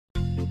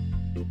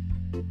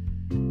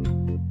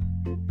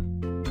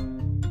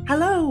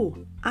Hello,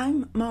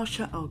 I'm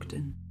Marsha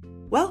Ogden.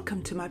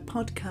 Welcome to my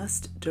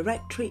podcast,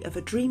 Directory of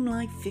a Dream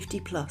Life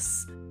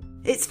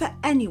 50+. It's for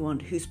anyone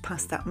who's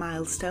passed that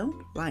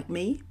milestone, like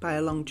me, by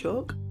a long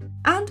chalk,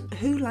 and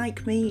who,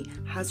 like me,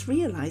 has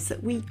realised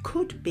that we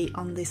could be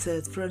on this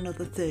earth for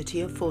another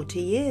 30 or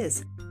 40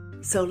 years.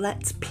 So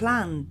let's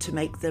plan to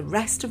make the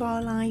rest of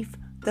our life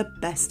the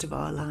best of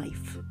our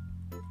life.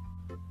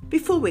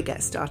 Before we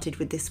get started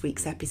with this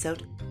week's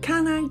episode,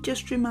 can I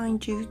just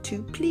remind you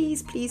to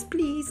please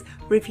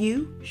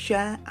review,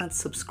 share and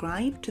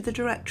subscribe to the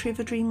Directory of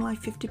a Dream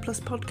Life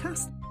 50+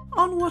 podcast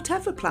on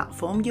whatever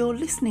platform you're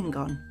listening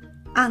on.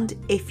 And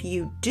if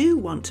you do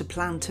want to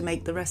plan to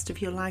make the rest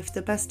of your life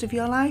the best of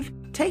your life,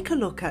 take a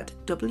look at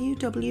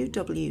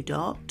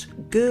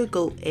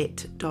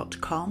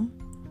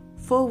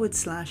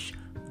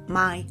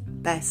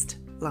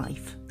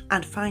www.googleit.com/my-best-life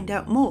and find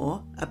out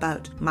more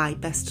about My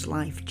Best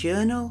Life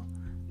journal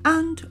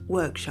and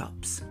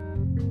workshops.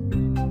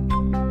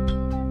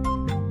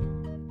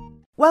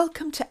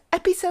 Welcome to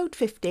episode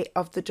 50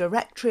 of the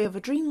Directory of a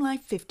Dream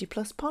Life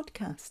 50+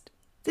 podcast.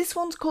 This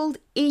one's called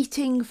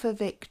Eating for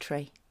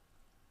Victory.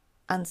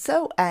 And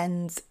so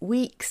ends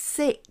week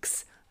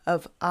 6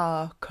 of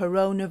our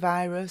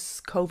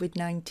coronavirus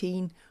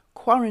COVID-19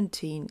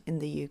 quarantine in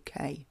the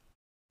UK.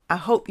 I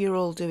hope you're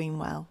all doing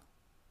well.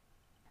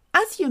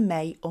 As you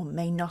may or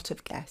may not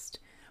have guessed,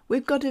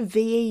 we've got a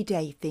VE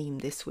Day theme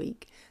this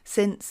week,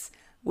 since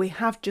we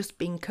have just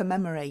been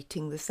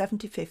commemorating the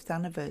 75th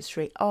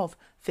anniversary of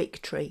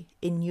victory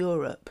in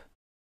Europe.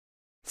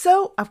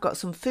 So I've got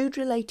some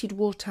food-related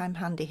wartime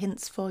handy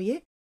hints for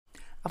you.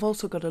 I've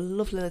also got a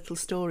lovely little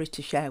story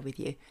to share with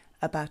you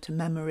about a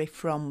memory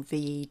from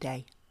VE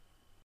Day,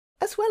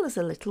 as well as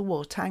a little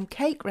wartime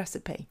cake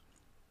recipe.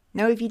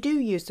 Now, if you do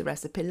use the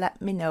recipe,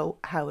 let me know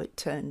how it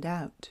turned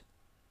out.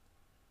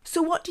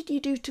 So what did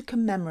you do to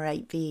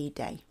commemorate VE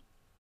Day?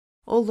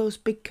 All those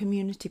big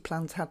community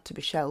plans had to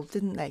be shelved,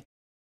 didn't they?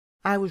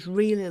 I was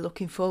really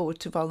looking forward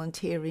to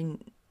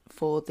volunteering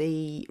for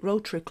the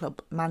Rotary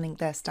Club manning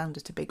their stand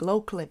at a big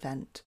local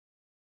event.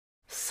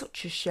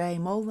 Such a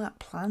shame, all that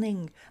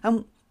planning.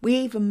 And we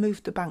even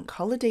moved the bank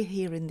holiday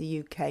here in the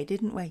UK,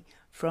 didn't we?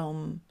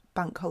 From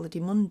Bank Holiday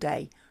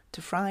Monday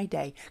to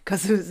Friday,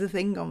 because there was a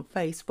thing on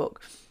Facebook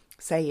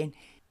saying,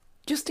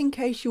 just in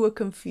case you were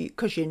confused,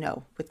 because you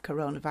know, with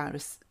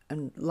coronavirus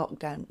and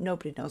lockdown,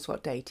 nobody knows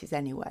what day it is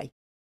anyway.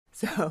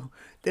 So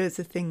there's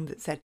a thing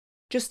that said,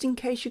 just in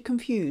case you're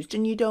confused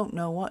and you don't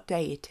know what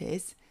day it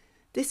is,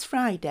 this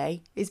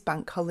Friday is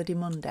Bank Holiday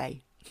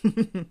Monday.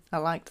 I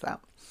liked that.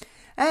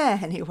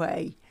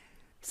 Anyway,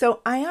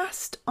 so I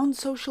asked on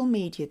social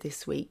media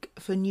this week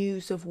for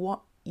news of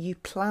what you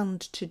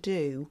planned to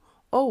do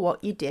or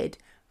what you did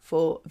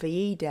for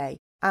VE Day.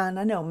 And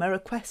I know my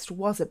request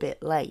was a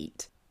bit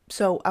late,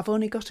 so I've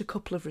only got a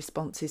couple of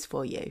responses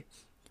for you.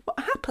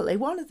 But happily,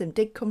 one of them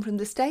did come from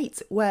the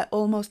States, where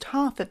almost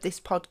half of this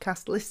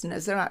podcast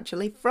listeners are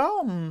actually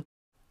from.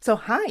 So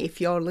hi,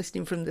 if you're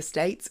listening from the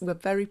States, we're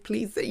very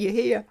pleased that you're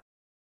here.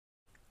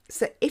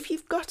 So if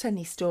you've got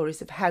any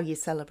stories of how you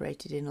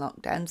celebrated in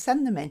lockdown,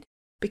 send them in,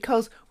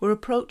 because we're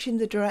approaching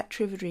the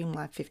Directory of a Dream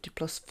Life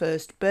 50+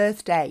 first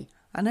birthday.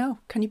 I know,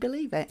 can you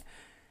believe it?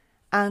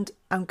 And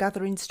I'm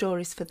gathering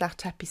stories for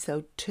that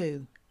episode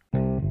too.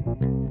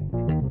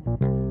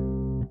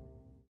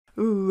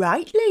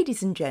 Right,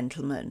 ladies and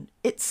gentlemen,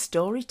 it's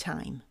story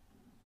time.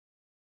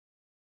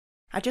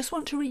 I just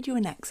want to read you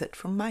an excerpt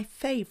from my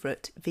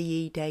favourite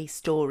VE Day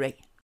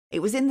story. It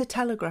was in the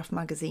Telegraph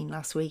magazine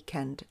last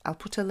weekend. I'll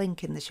put a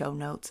link in the show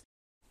notes.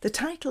 The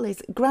title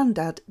is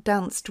Grandad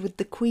Danced with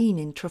the Queen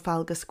in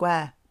Trafalgar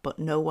Square, but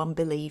no one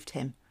believed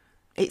him.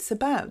 It's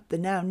about the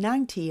now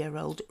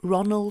 90-year-old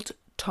Ronald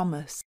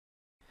Thomas.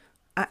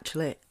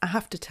 Actually, I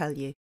have to tell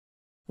you,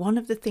 one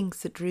of the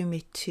things that drew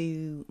me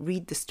to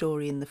read the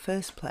story in the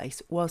first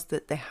place was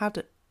that they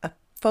had a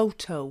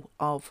photo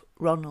of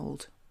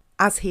Ronald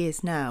as he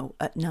is now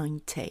at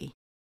 90.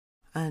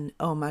 And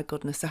oh my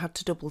goodness, I had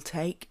to double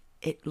take.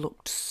 It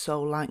looked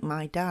so like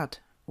my dad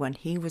when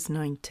he was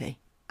 90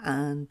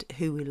 and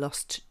who we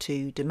lost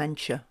to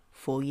dementia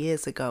 4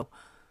 years ago.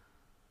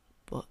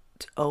 But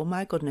oh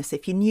my goodness,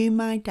 if you knew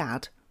my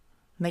dad,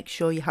 make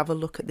sure you have a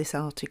look at this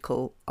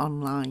article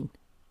online.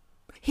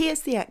 Here's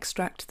the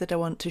extract that I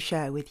want to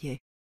share with you.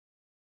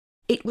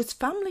 It was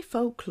family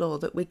folklore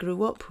that we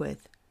grew up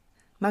with.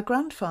 My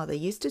grandfather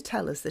used to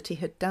tell us that he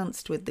had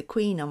danced with the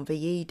Queen on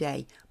VE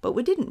Day, but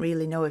we didn't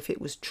really know if it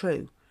was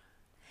true.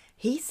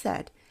 He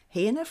said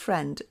he and a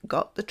friend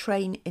got the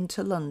train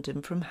into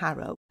London from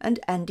Harrow and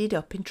ended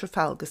up in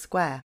Trafalgar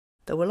Square.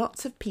 There were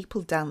lots of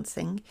people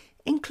dancing,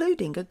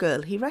 including a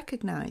girl he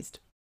recognised.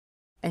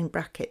 In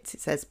brackets,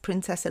 it says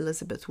Princess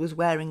Elizabeth was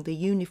wearing the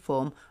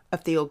uniform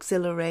of the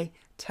Auxiliary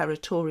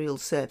Territorial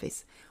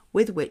Service,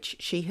 with which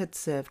she had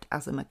served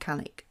as a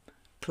mechanic.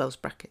 Close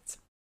brackets.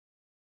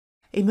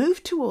 He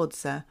moved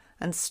towards her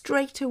and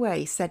straight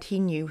away said he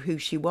knew who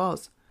she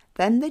was.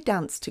 Then they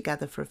danced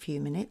together for a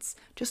few minutes,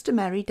 just a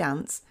merry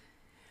dance.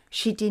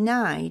 She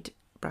denied,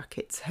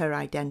 brackets, her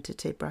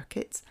identity,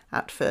 brackets,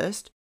 at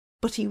first,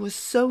 But he was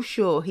so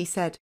sure, he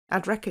said,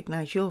 "I'd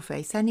recognise your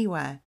face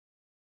anywhere."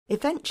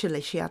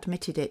 Eventually she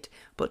admitted it,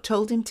 but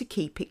told him to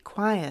keep it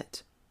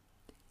quiet.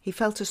 He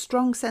felt a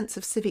strong sense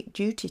of civic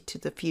duty to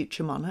the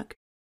future monarch,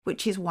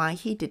 which is why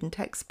he didn't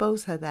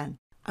expose her then,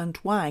 and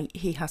why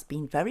he has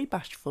been very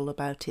bashful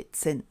about it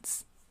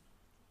since.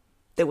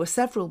 There were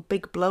several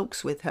big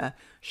blokes with her,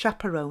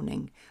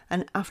 chaperoning,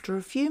 and after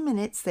a few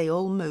minutes they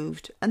all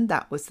moved, and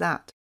that was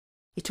that.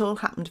 It all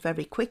happened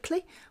very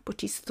quickly,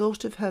 but he's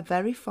thought of her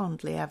very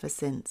fondly ever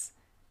since.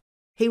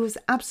 He was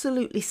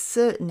absolutely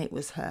certain it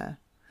was her.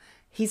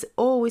 He's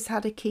always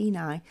had a keen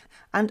eye,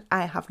 and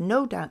I have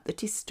no doubt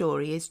that his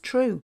story is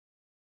true.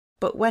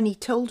 But when he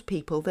told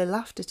people, they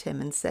laughed at him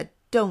and said,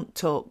 "Don't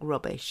talk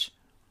rubbish."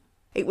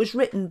 It was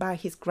written by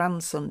his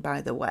grandson,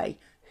 by the way,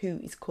 who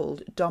is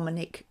called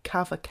Dominic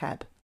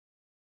Cavakeb.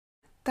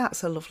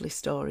 That's a lovely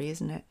story,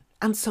 isn't it?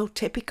 And so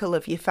typical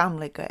of your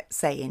family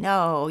saying,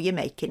 "Oh, you're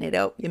making it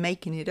up, you're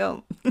making it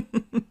up."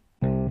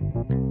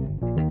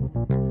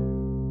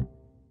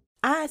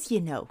 As you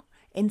know,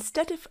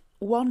 instead of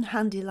one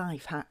handy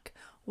life hack,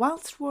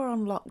 whilst we're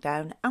on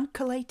lockdown, I'm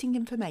collating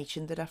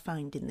information that I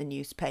find in the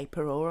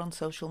newspaper or on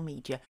social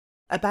media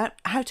about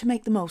how to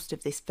make the most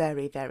of this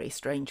very, very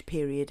strange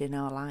period in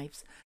our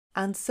lives.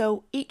 And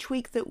so each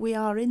week that we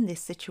are in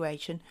this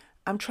situation,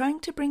 I'm trying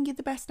to bring you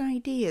the best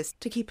ideas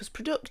to keep us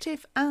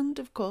productive and,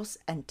 of course,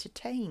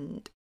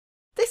 entertained.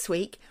 This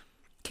week,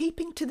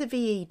 keeping to the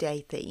VE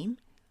Day theme,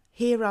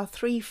 here are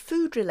 3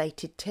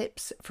 food-related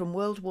tips from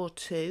World War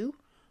II,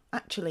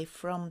 actually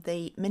from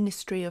the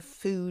Ministry of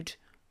Food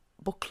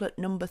booklet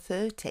number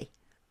 30.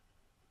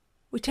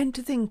 We tend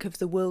to think of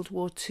the World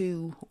War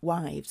II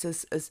wives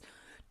as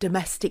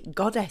domestic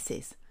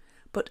goddesses,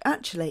 but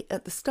actually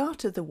at the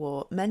start of the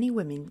war many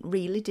women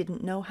really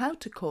didn't know how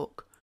to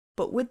cook.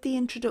 But with the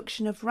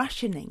introduction of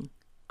rationing,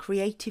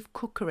 creative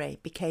cookery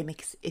became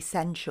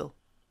essential.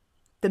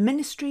 The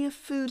Ministry of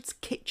Food's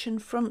Kitchen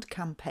Front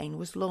campaign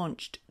was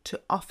launched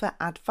to offer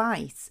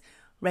advice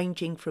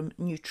ranging from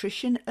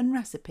nutrition and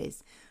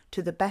recipes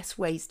to the best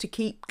ways to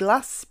keep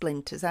glass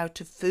splinters out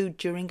of food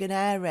during an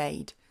air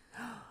raid.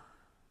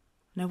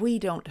 Now, we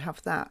don't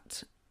have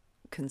that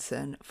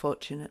concern,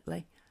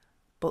 fortunately,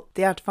 but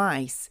the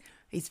advice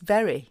is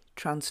very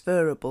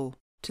transferable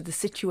to the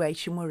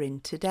situation we're in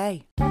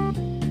today.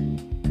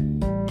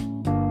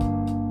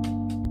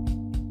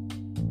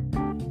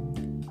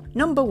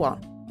 Number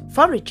 1.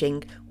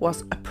 Foraging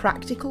was a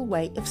practical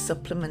way of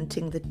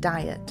supplementing the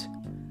diet.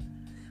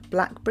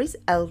 Blackberries,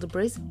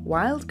 elderberries,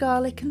 wild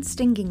garlic and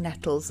stinging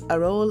nettles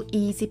are all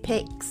easy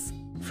picks.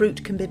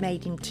 Fruit can be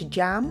made into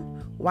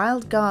jam,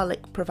 wild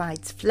garlic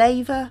provides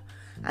flavour,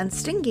 and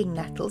stinging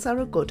nettles are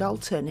a good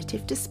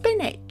alternative to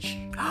spinach.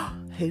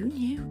 Who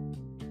knew?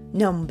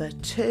 Number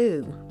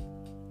 2.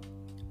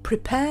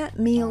 Prepare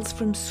meals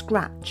from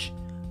scratch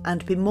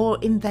and be more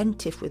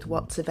inventive with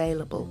what's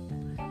available.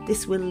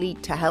 This will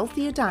lead to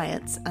healthier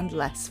diets and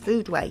less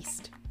food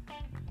waste.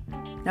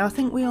 Now, I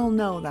think we all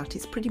know that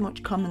it's pretty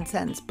much common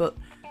sense, but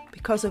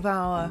because of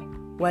our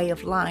way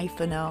of life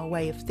and our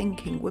way of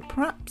thinking, we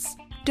perhaps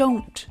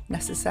don't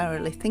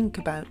necessarily think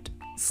about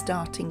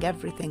starting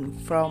everything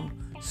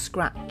from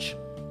scratch.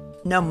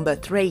 Number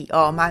 3,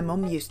 my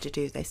mum used to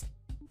do this.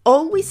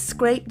 Always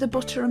scrape the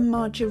butter and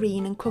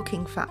margarine and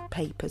cooking fat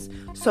papers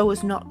so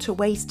as not to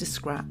waste a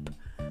scrap.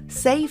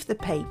 Save the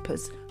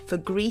papers for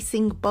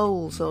greasing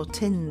bowls or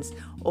tins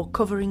or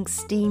covering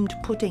steamed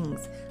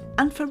puddings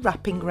and for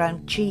wrapping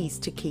round cheese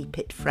to keep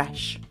it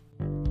fresh.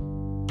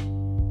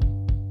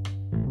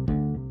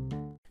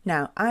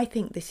 Now, I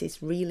think this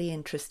is really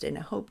interesting.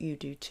 I hope you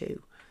do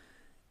too.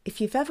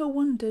 If you've ever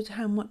wondered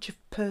how much a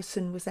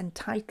person was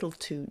entitled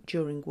to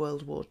during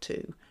World War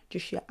II,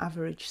 just your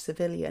average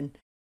civilian,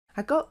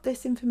 I got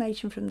this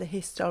information from the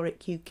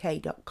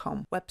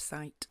historicuk.com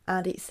website,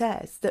 and it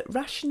says that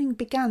rationing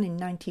began in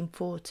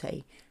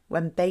 1940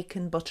 when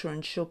bacon, butter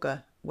and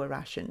sugar were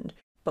rationed,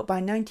 but by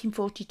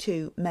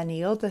 1942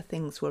 many other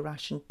things were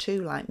rationed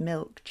too, like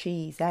milk,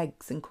 cheese,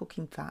 eggs and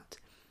cooking fat.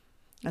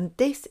 And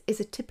this is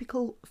a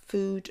typical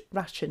food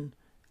ration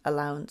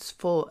allowance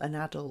for an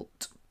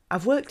adult.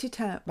 I've worked it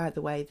out, by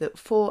the way, that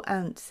 4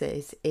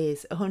 ounces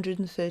is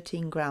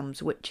 113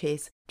 grams, which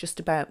is just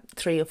about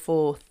 3 or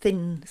 4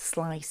 thin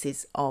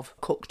slices of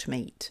cooked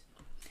meat,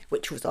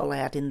 which was all I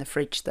had in the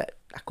fridge that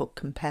I could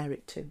compare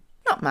it to.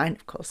 Not mine,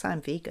 of course, I'm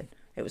vegan.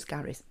 It was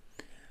Gary's.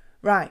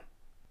 Right,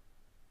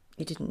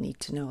 you didn't need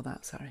to know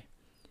that, sorry.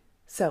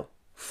 So,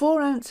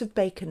 4 ounces of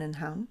bacon and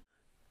ham,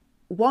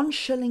 1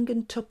 shilling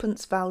and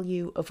 2pence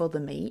value of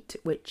other meat,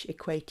 which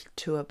equated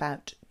to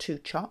about 2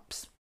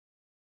 chops,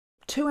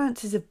 2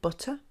 ounces of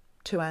butter,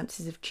 2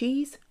 ounces of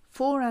cheese,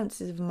 4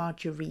 ounces of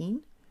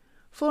margarine,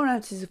 4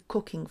 ounces of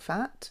cooking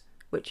fat,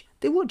 which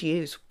they would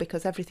use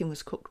because everything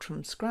was cooked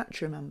from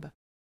scratch, remember,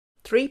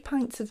 3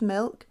 pints of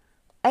milk,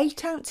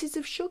 8 ounces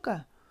of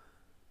sugar,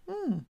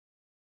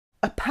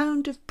 a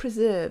pound of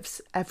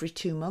preserves every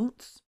 2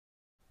 months,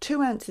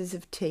 2 ounces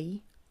of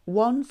tea,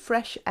 1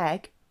 fresh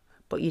egg,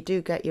 but you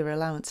do get your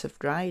allowance of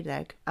dried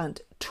egg,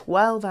 and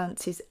 12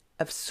 ounces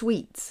of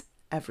sweets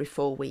every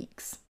 4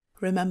 weeks.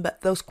 Remember,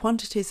 those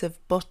quantities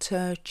of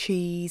butter,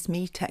 cheese,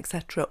 meat,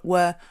 etc.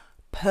 were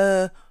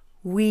per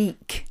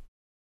week.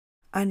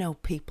 I know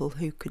people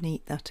who can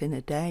eat that in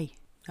a day.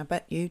 I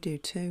bet you do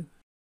too.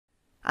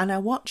 And I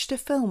watched a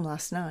film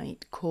last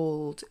night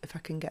called, if I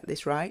can get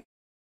this right,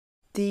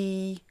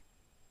 The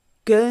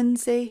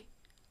Guernsey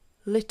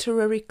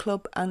Literary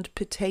Club and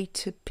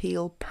Potato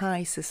Peel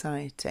Pie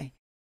Society.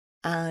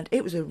 And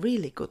it was a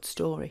really good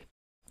story.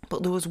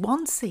 But there was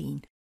one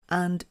scene,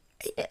 and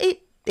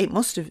they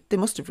must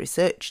have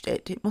researched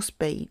it. It must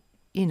be,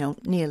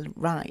 nearly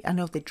right. I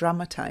know they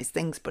dramatise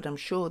things, but I'm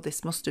sure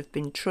this must have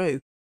been true.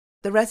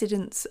 The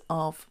residents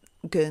of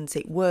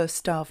Guernsey were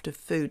starved of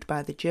food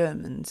by the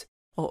Germans,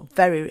 or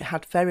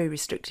had very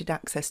restricted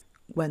access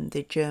when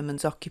the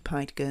Germans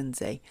occupied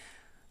Guernsey.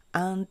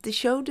 And they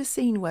showed a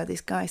scene where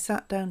this guy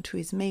sat down to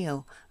his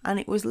meal, and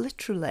it was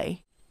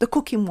literally the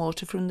cooking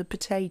water from the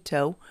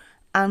potato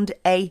and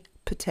a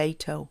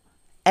potato.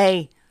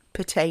 A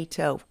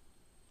potato.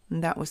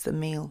 And that was the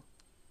meal.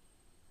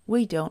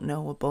 We don't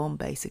know we're born,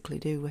 basically,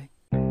 do we?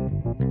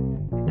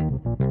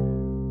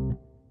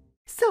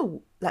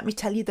 So, let me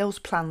tell you those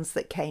plans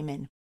that came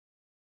in.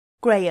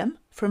 Graham,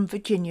 from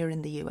Virginia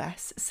in the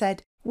US,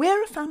 said,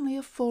 "We're a family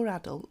of 4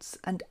 adults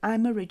and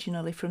I'm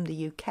originally from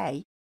the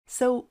UK,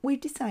 so we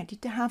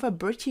decided to have a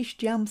British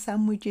jam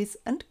sandwiches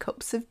and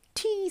cups of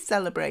tea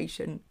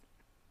celebration."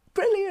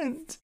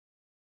 Brilliant!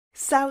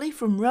 Sally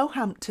from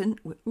Roehampton,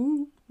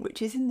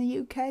 which is in the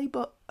UK,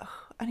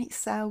 and it's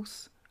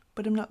south,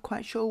 but I'm not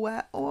quite sure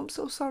where. Oh, I'm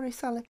so sorry,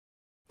 Sally.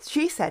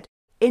 She said,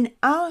 "In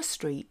our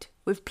street,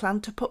 we've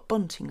planned to put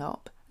bunting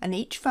up, and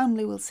each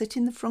family will sit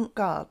in the front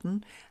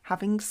garden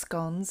having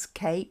scones,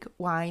 cake,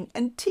 wine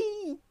and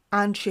tea.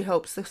 And she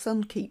hopes the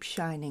sun keeps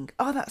shining."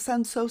 Oh, that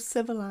sounds so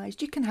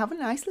civilised. You can have a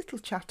nice little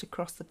chat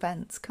across the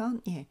fence,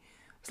 can't you?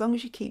 As long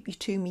as you keep your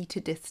 2-metre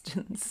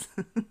distance.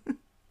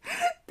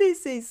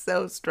 This is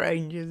so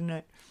strange, isn't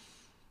it?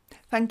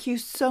 Thank you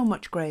so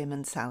much, Graham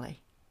and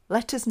Sally.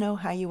 Let us know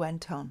how you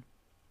went on.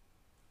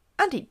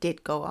 And it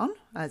did go on,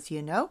 as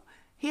you know.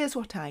 Here's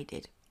what I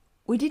did.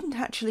 We didn't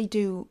actually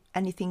do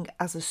anything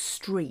as a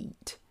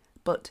street,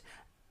 but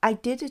I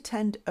did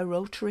attend a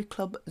Rotary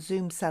Club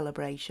Zoom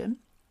celebration.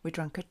 We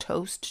drank a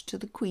toast to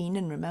the Queen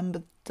and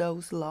remembered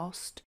those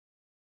lost.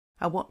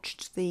 I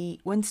watched the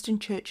Winston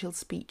Churchill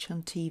speech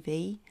on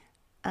TV,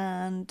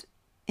 and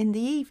in the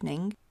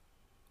evening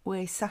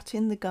we sat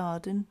in the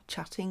garden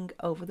chatting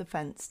over the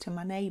fence to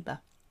my neighbour.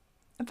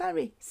 A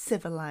very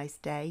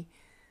civilised day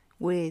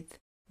with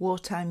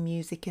wartime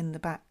music in the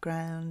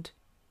background.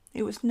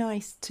 It was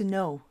nice to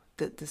know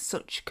that there's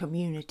such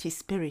community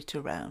spirit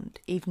around,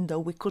 even though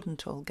we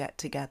couldn't all get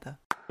together.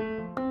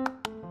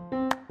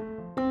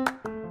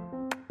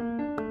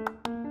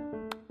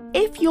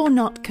 If you're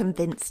not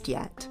convinced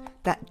yet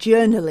that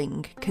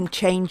journaling can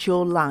change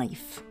your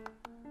life,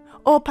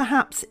 or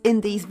perhaps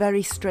in these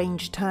very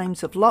strange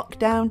times of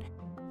lockdown,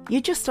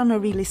 you're just on a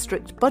really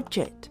strict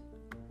budget,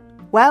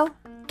 well,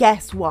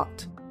 guess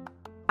what?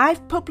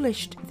 I've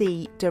published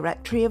the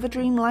Directory of a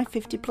Dream Life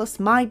 50 Plus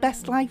My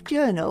Best Life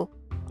Journal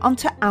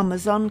onto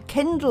Amazon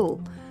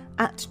Kindle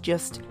at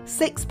just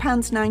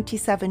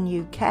 £6.97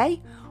 UK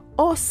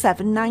or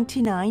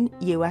 $7.99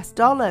 US.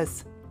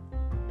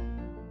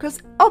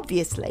 Because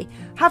obviously,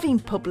 having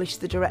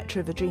published the Directory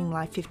of a Dream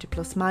Life 50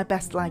 Plus My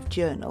Best Life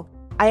Journal,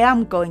 I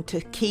am going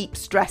to keep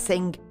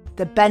stressing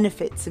the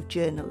benefits of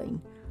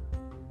journaling.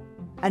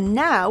 And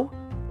now,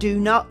 do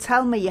not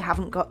tell me you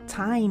haven't got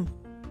time.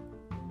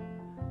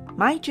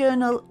 My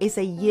journal is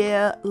a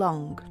year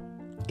long.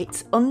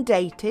 It's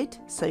undated,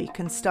 so you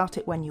can start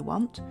it when you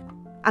want,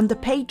 and the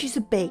pages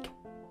are big,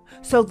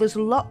 so there's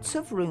lots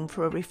of room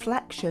for a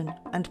reflection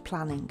and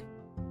planning.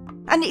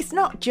 And it's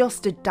not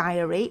just a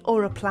diary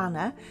or a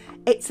planner,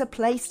 it's a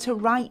place to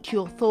write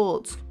your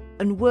thoughts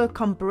and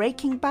work on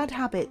breaking bad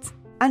habits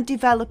and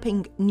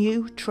developing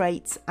new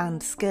traits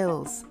and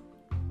skills.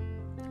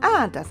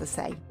 And as I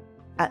say,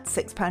 at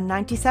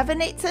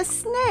 £6.97 it's a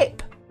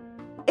snip.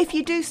 If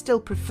you do still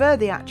prefer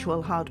the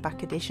actual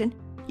hardback edition,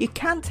 you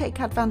can take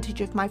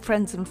advantage of my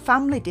friends and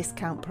family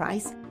discount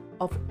price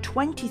of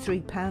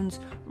 £23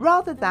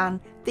 rather than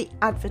the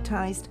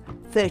advertised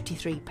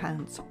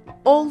 £33.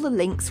 All the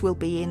links will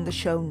be in the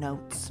show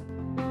notes.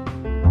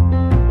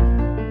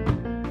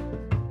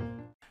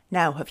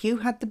 Now, have you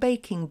had the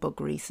baking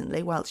bug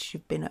recently whilst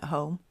you've been at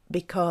home?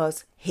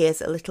 Because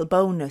here's a little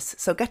bonus.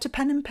 So get a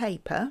pen and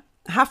paper.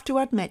 I have to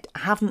admit, I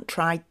haven't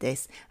tried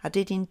this. I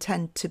did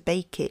intend to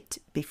bake it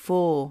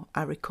before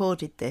I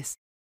recorded this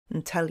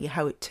and tell you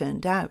how it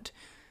turned out,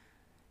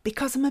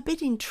 because I'm a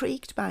bit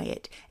intrigued by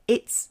it.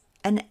 It's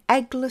an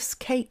eggless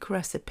cake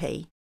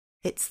recipe.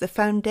 It's the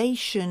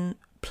foundation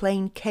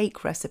plain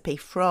cake recipe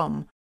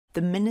from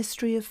the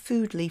Ministry of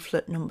Food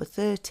Leaflet number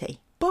 30.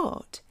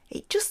 But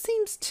it just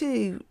seems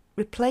to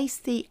replace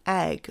the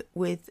egg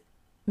with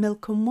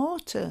milk and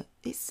water.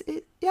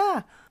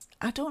 Yeah.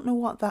 I don't know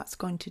what that's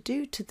going to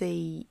do to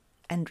the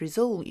end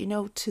result,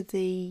 to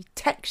the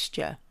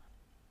texture.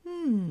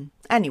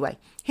 Anyway,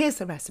 here's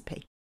the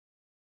recipe.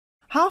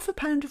 half a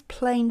pound of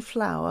plain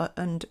flour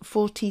and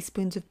 4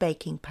 teaspoons of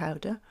baking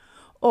powder,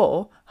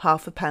 or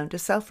half a pound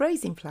of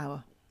self-raising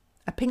flour,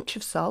 a pinch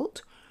of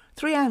salt,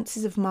 3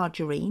 ounces of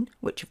margarine,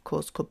 which of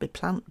course could be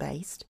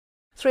plant-based,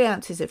 3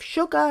 ounces of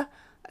sugar,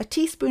 a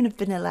teaspoon of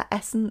vanilla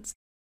essence,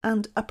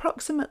 and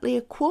approximately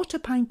a quarter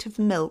pint of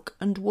milk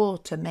and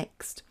water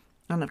mixed.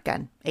 And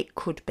again, it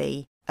could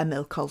be a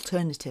milk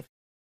alternative.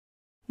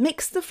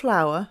 Mix the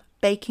flour,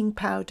 baking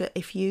powder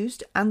if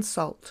used, and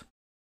salt.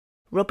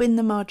 Rub in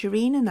the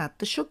margarine and add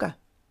the sugar.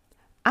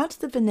 Add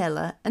the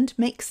vanilla and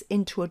mix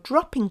into a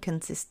dropping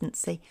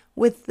consistency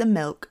with the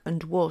milk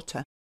and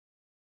water.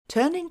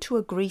 Turn into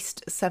a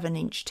greased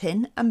 7-inch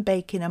tin and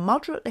bake in a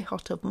moderately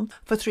hot oven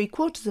for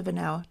 3/4 of an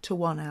hour to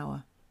 1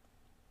 hour.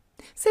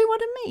 See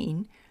what I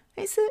mean?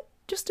 It's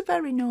just a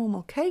very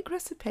normal cake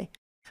recipe,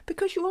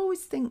 because you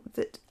always think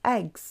that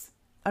eggs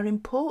are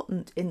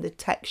important in the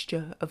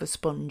texture of a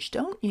sponge,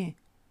 don't you?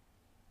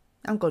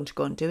 I'm going to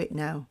go and do it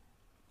now.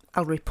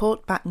 I'll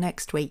report back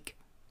next week,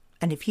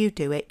 and if you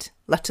do it,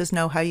 let us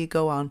know how you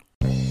go on.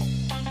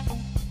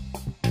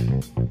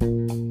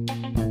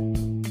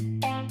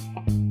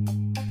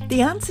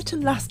 The answer to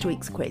last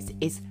week's quiz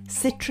is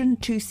citron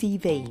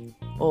 2CV,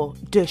 or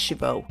de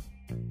chevaux.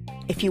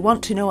 If you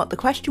want to know what the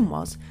question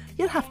was,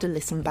 you'll have to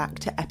listen back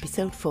to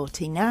episode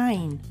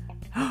 49.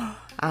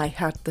 I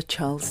had the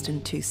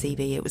Charleston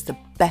 2CV. It was the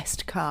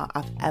best car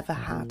I've ever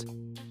had.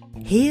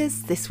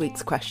 Here's this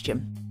week's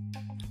question.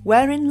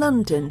 Where in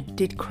London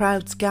did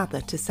crowds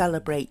gather to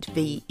celebrate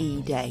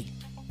VE Day?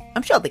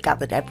 I'm sure they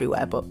gathered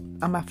everywhere, but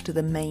I'm after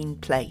the main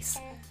place.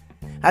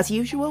 As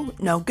usual,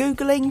 no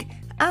Googling,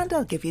 and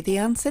I'll give you the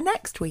answer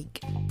next week.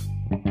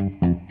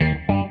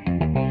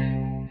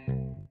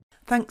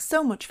 Thanks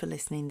so much for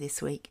listening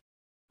this week.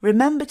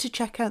 Remember to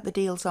check out the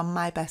deals on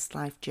My Best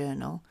Life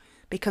Journal,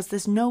 because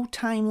there's no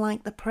time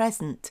like the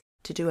present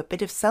to do a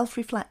bit of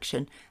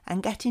self-reflection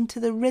and get into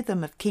the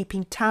rhythm of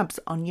keeping tabs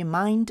on your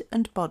mind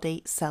and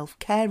body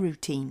self-care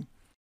routine.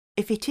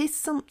 If it is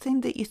something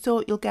that you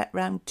thought you'll get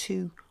round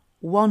to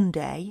one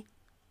day,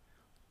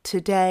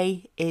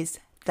 today is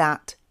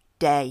that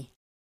day.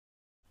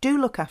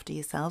 Do look after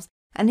yourselves,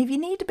 and if you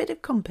need a bit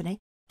of company,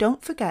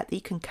 don't forget that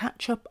you can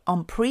catch up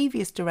on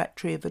previous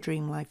Directory of a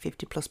Dream Life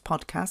 50 Plus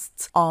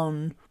podcasts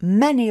on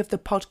many of the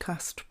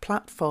podcast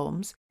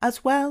platforms,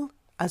 as well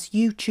as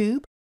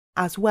YouTube,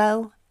 as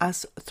well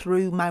as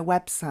through my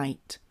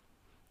website.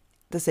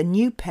 There's a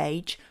new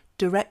page,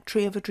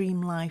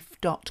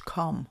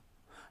 directoryofadreamlife.com,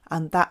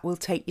 and that will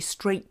take you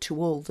straight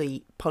to all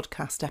the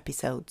podcast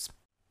episodes.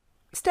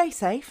 Stay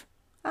safe,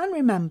 and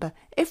remember,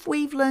 if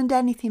we've learned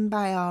anything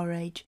by our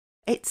age,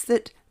 it's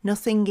that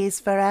nothing is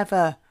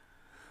forever.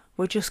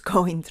 We're just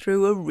going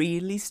through a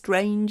really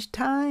strange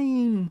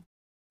time.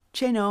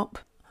 Chin up,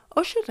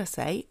 or should I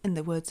say, in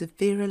the words of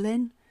Vera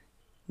Lynn,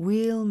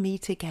 we'll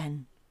meet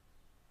again.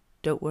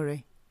 Don't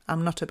worry,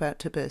 I'm not about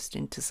to burst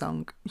into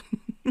song.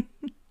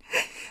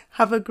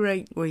 Have a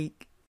great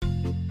week.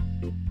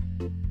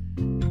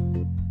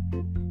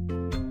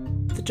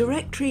 The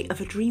Directory of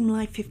a Dream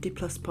Life 50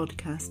 Plus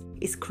podcast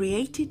is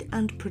created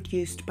and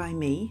produced by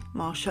me,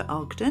 Marsha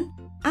Ogden,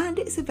 and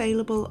it's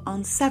available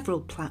on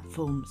several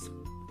platforms,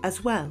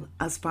 as well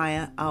as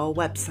via our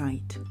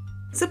website.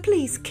 So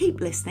please keep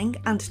listening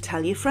and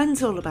tell your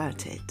friends all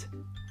about it.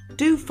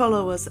 Do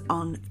follow us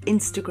on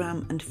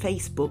Instagram and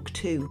Facebook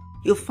too.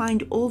 You'll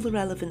find all the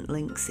relevant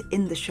links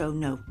in the show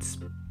notes.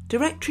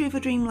 Directory of a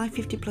Dream Life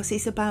 50 Plus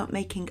is about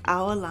making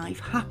our life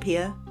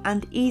happier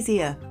and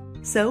easier.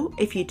 So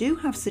if you do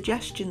have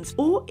suggestions,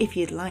 or if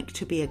you'd like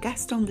to be a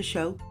guest on the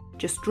show,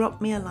 just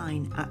drop me a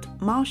line at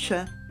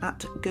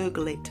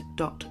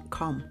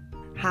marsha@googlit.com.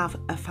 Have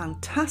a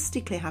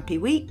fantastically happy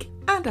week,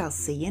 and I'll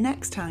see you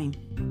next time.